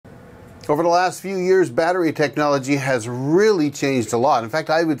Over the last few years, battery technology has really changed a lot. In fact,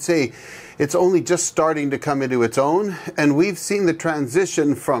 I would say it's only just starting to come into its own, and we've seen the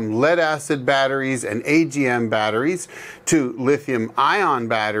transition from lead acid batteries and AGM batteries to lithium ion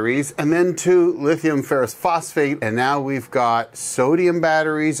batteries, and then to lithium ferrous phosphate, and now we've got sodium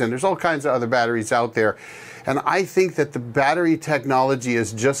batteries, and there's all kinds of other batteries out there. And I think that the battery technology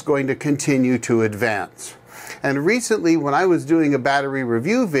is just going to continue to advance. And recently, when I was doing a battery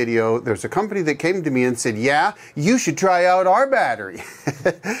review video, there's a company that came to me and said, yeah, you should try out our battery.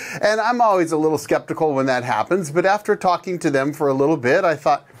 And I'm always a little skeptical when that happens, but after talking to them for a little bit, I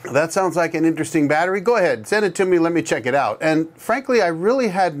thought, that sounds like an interesting battery. Go ahead, send it to me, let me check it out. And frankly, I really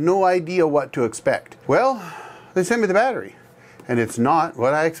had no idea what to expect. Well, they sent me the battery, and it's not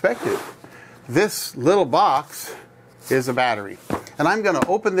what I expected. This little box is a battery. And I'm going to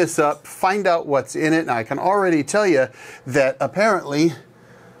open this up, find out what's in it, and I can already tell you that apparently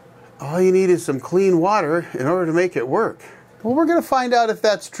all you need is some clean water in order to make it work. Well, we're going to find out if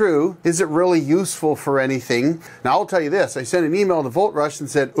that's true. Is it really useful for anything? Now, I'll tell you this. I sent an email to VoltRush and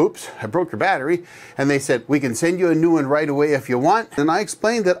said, oops, I broke your battery. And they said, we can send you a new one right away if you want. And I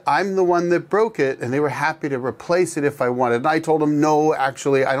explained that I'm the one that broke it, and they were happy to replace it if I wanted. And I told them, no,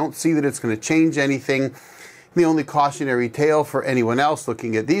 actually, I don't see that it's going to change anything. The only cautionary tale for anyone else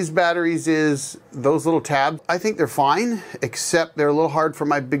looking at these batteries is those little tabs. I think they're fine, except they're a little hard for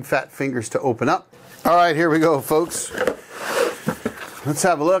my big fat fingers to open up. All right, here we go, folks. Let's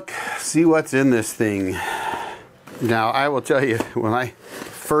have a look, see what's in this thing. Now, I will tell you, when I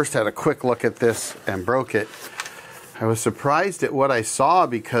first had a quick look at this and broke it, I was surprised at what I saw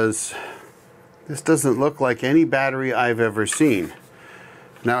because this doesn't look like any battery I've ever seen.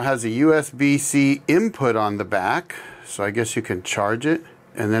 Now it has a USB-C input on the back, so I guess you can charge it.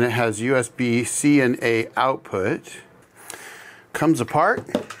 And then it has USB-C and A output. Comes apart.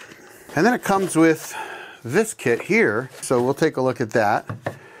 And then it comes with this kit here. So we'll take a look at that.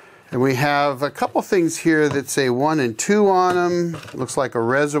 And we have a couple things here that say 1 and 2 on them. Looks like a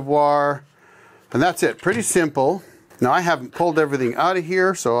reservoir. And that's it. Pretty simple. Now I haven't pulled everything out of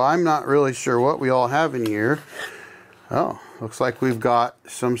here, so I'm not really sure what we all have in here. Oh, looks like we've got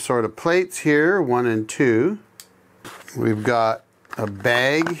some sort of plates here, 1 and 2. We've got a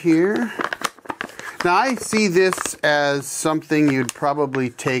bag here. Now I see this as something you'd probably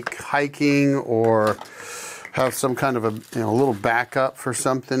take hiking or have some kind of a little backup for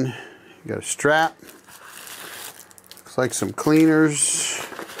something. You got a strap. Looks like some cleaners.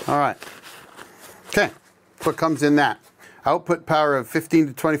 All right. Okay, what comes in that? Output power of 15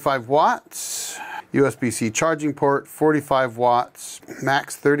 to 25 watts. USB-C charging port, 45 watts,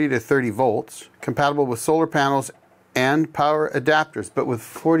 max 30 to 30 volts, compatible with solar panels and power adapters, but with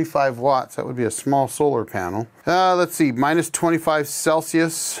 45 watts, that would be a small solar panel. Let's see, minus 25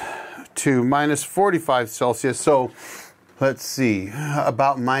 Celsius to minus 45 Celsius, so let's see,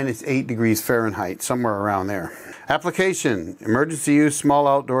 about minus 8 degrees Fahrenheit, somewhere around there. Application, emergency use, small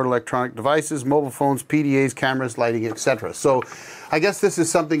outdoor electronic devices, mobile phones, PDAs, cameras, lighting, etc. So I guess this is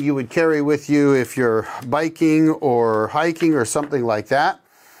something you would carry with you if you're biking or hiking or something like that.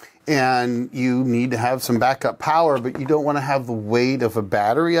 And you need to have some backup power, but you don't want to have the weight of a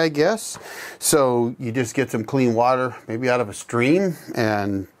battery, I guess. So you just get some clean water, maybe out of a stream,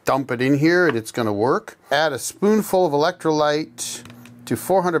 and dump it in here and it's going to work. Add a spoonful of electrolyte to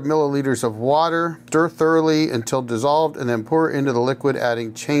 400 milliliters of water, stir thoroughly until dissolved, and then pour into the liquid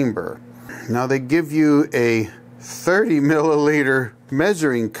adding chamber. Now they give you a 30 milliliter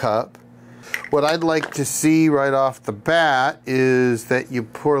measuring cup. What I'd like to see right off the bat is that you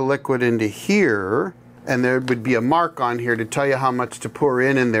pour liquid into here, and there would be a mark on here to tell you how much to pour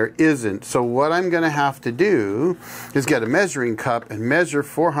in, and there isn't. So what I'm going to have to do is get a measuring cup and measure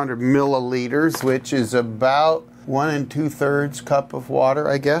 400 milliliters, which is about 1 2/3 cup of water,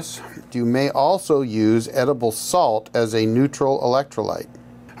 I guess. You may also use edible salt as a neutral electrolyte.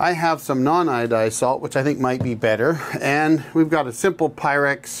 I have some non-iodized salt, which I think might be better, and we've got a simple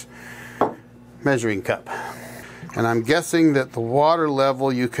Pyrex measuring cup. And I'm guessing that the water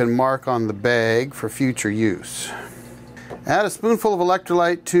level you can mark on the bag for future use. Add a spoonful of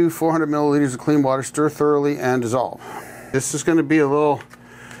electrolyte to 400 milliliters of clean water, stir thoroughly, and dissolve. This is going to be a little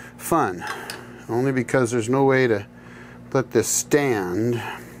fun, only because there's no way to let this stand.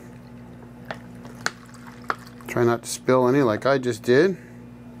 Try not to spill any like I just did.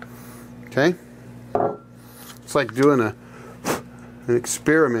 Okay? It's like doing an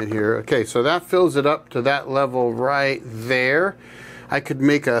experiment here. Okay, so that fills it up to that level right there. I could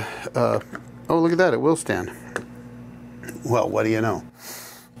make a oh, look at that, it will stand. Well, what do you know?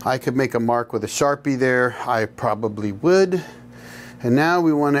 I could make a mark with a Sharpie there. I probably would. And now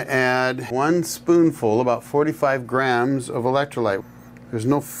we want to add 1 spoonful, about 45 grams of electrolyte. There's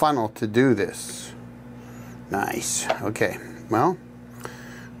no funnel to do this. Nice. Okay, well,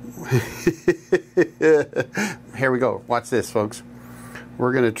 here we go. Watch this, folks.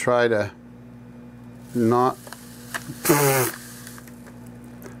 We're going to try to not...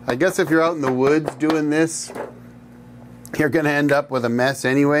 I guess if you're out in the woods doing this, you're going to end up with a mess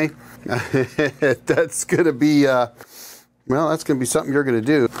anyway. That's going to be, well, that's going to be something you're going to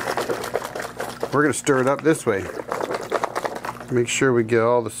do. We're going to stir it up this way. Make sure we get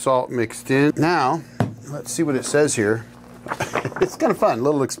all the salt mixed in. Now, let's see what it says here. It's kind of fun, a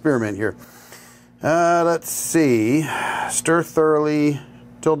little experiment here. Let's see. Stir thoroughly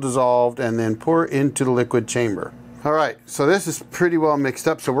till dissolved and then pour into the liquid chamber. All right, so this is pretty well mixed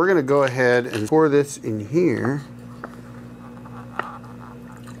up, so we're going to go ahead and pour this in here.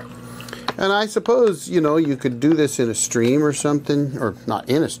 And I suppose, you know, you could do this in a stream or something, or not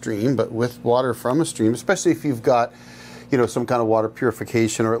in a stream, but with water from a stream, especially if you've got, you know, some kind of water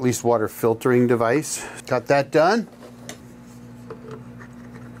purification or at least water filtering device. Got that done.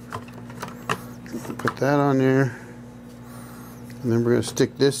 Put that on there. And then we're going to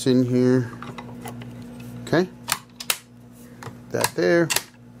stick this in here. Okay. That there.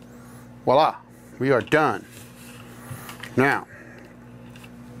 Voila. We are done. Now,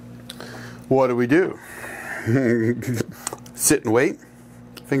 what do we do? Sit and wait.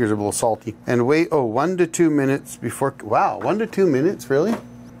 Fingers are a little salty. And wait, 1 to 2 minutes before... Wow, 1 to 2 minutes, really?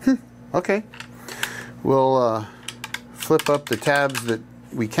 Okay. We'll flip up the tabs that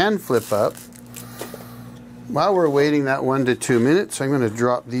we can flip up. While we're waiting that 1 to 2 minutes, I'm going to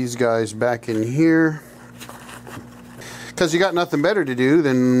drop these guys back in here. Because you got nothing better to do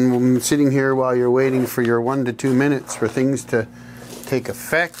than sitting here while you're waiting for your 1 to 2 minutes for things to take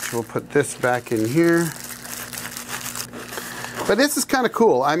effect. We'll put this back in here. But this is kind of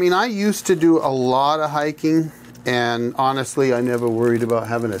cool. I mean, I used to do a lot of hiking, and honestly, I never worried about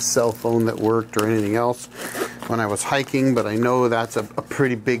having a cell phone that worked or anything else when I was hiking, but I know that's a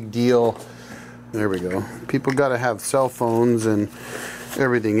pretty big deal. There we go. People got to have cell phones and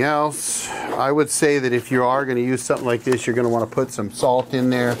everything else. I would say that if you are going to use something like this, you're going to want to put some salt in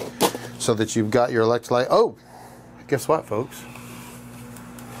there so that you've got your electrolyte. Oh, guess what, folks?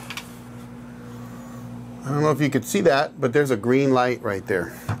 I don't know if you could see that, but there's a green light right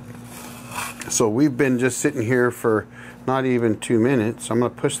there. So we've been just sitting here for not even 2 minutes. I'm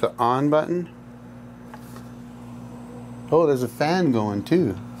going to push the on button. Oh, there's a fan going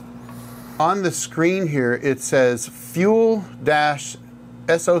too. On the screen here, it says fuel-SOC,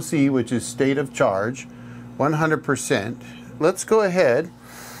 which is state of charge, 100%. Let's go ahead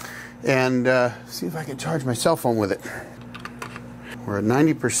and see if I can charge my cell phone with it. We're at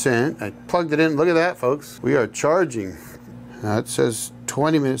 90%. I plugged it in. Look at that, folks. We are charging. Now it says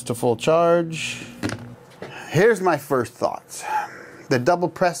 20 minutes to full charge. Here's my first thoughts. The double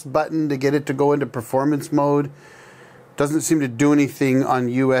press button to get it to go into performance mode doesn't seem to do anything on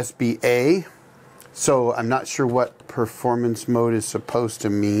USB-A, so I'm not sure what performance mode is supposed to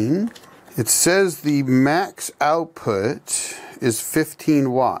mean. It says the max output is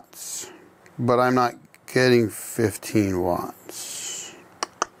 15 watts, but I'm not getting 15 watts.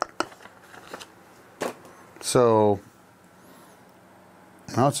 So,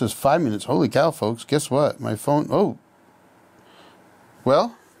 now it says 5 minutes. Holy cow, folks, guess what? My phone, oh,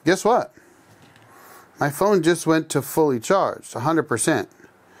 well, guess what? My phone just went to fully charged, 100%.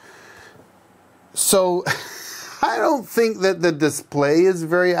 So, I don't think that the display is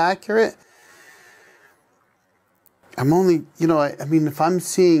very accurate. I'm only, you know, I mean, if I'm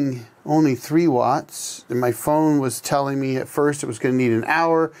seeing only 3 watts, and my phone was telling me at first it was going to need an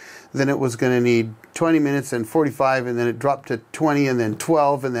hour, then it was going to need 20 minutes and 45, and then it dropped to 20 and then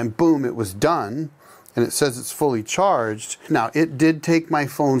 12, and then boom, it was done. And it says it's fully charged. Now, it did take my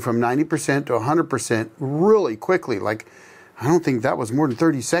phone from 90% to 100% really quickly. Like, I don't think that was more than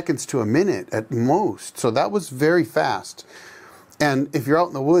 30 seconds to a minute at most. So that was very fast. And if you're out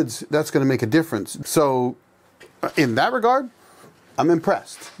in the woods, that's going to make a difference. So in that regard, I'm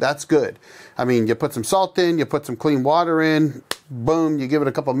impressed. That's good. I mean, you put some salt in, you put some clean water in, boom, you give it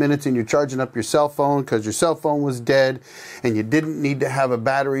a couple minutes and you're charging up your cell phone because your cell phone was dead and you didn't need to have a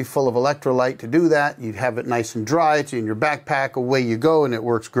battery full of electrolyte to do that. You'd have it nice and dry. It's in your backpack, away you go, and it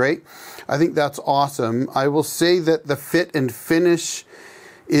works great. I think that's awesome. I will say that the fit and finish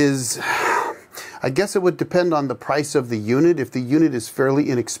is, I guess it would depend on the price of the unit. If the unit is fairly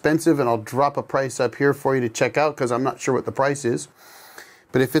inexpensive, and I'll drop a price up here for you to check out because I'm not sure what the price is.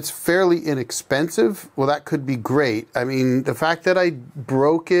 But if it's fairly inexpensive, well, that could be great. I mean, the fact that I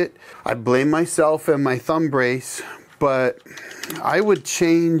broke it, I blame myself and my thumb brace. but I would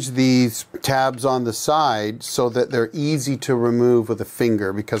change these tabs on the side so that they're easy to remove with a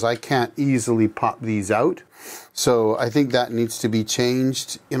finger, because I can't easily pop these out. So I think that needs to be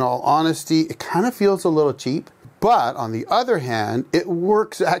changed. In all honesty, it kind of feels a little cheap. But on the other hand, it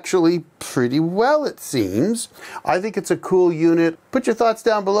works actually pretty well, it seems. I think it's a cool unit. Put your thoughts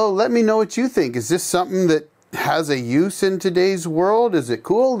down below. Let me know what you think. Is this something that has a use in today's world? Is it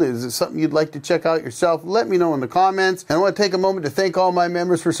cool? Is it something you'd like to check out yourself? Let me know in the comments. And I want to take a moment to thank all my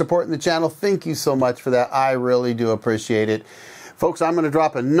members for supporting the channel. Thank you so much for that. I really do appreciate it. Folks, I'm going to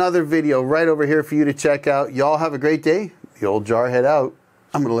drop another video right over here for you to check out. Y'all have a great day. The old Jarhead out.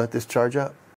 I'm going to let this charge up.